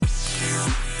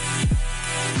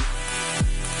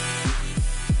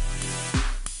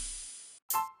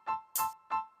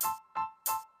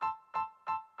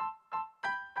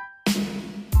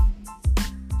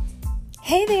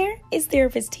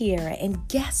Therapist Tiara, and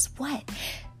guess what?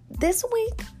 This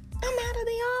week, I'm out of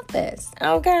the office,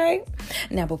 okay?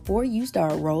 Now, before you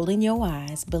start rolling your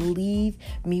eyes, believe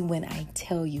me when I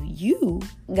tell you, you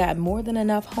got more than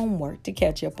enough homework to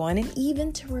catch up on and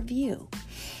even to review.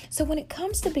 So when it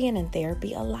comes to being in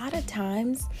therapy, a lot of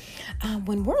times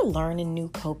when we're learning new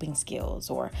coping skills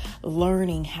or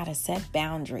learning how to set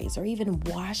boundaries or even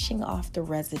washing off the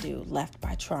residue left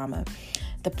by trauma,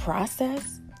 the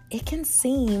process, it can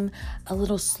seem a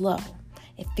little slow.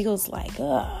 It feels like,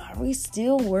 are we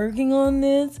still working on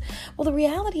this? Well, the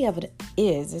reality of it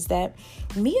is that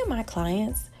me and my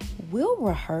clients will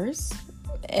rehearse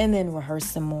and then rehearse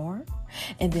some more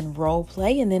and then role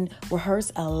play and then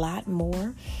rehearse a lot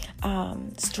more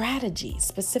strategies,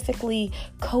 specifically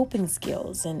coping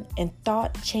skills and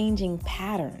thought-changing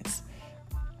patterns.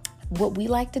 What we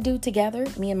like to do together,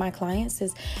 me and my clients,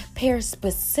 is pair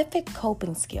specific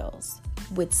coping skills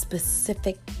with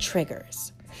specific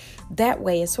triggers. That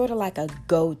way, it's sort of like a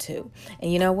go-to.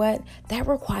 And you know what? That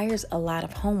requires a lot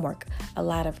of homework, a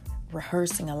lot of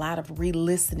rehearsing, a lot of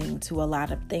re-listening to a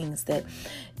lot of things that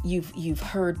you've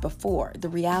heard before. The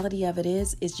reality of it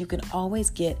is you can always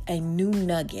get a new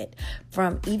nugget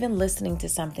from even listening to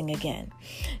something again.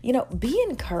 You know, be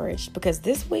encouraged, because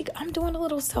this week I'm doing a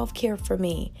little self-care for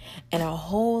me and a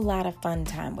whole lot of fun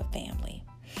time with family.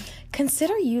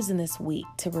 Consider using this week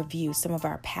to review some of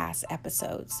our past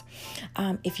episodes.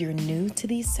 If you're new to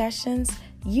these sessions,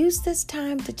 use this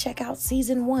time to check out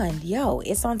season 1.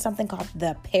 It's on something called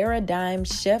The Paradigm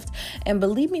Shift. And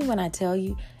believe me when I tell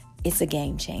you, it's a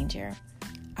game changer.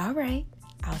 All right,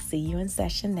 I'll see you in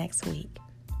session next week.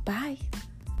 Bye.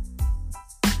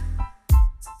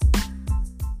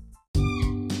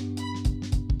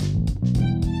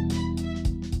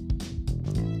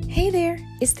 Hey there,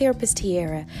 it's Therapist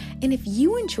Tiara, and if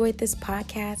you enjoyed this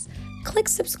podcast, click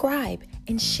subscribe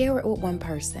and share it with one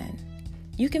person.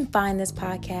 You can find this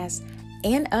podcast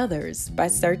and others by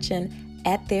searching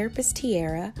at Therapist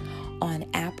Tiara on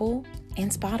Apple and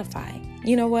Spotify.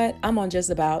 You know what? I'm on just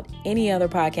about any other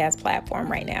podcast platform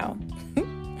right now.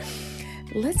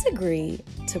 Let's agree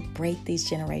to break these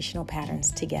generational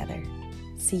patterns together.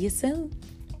 See you soon.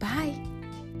 Bye.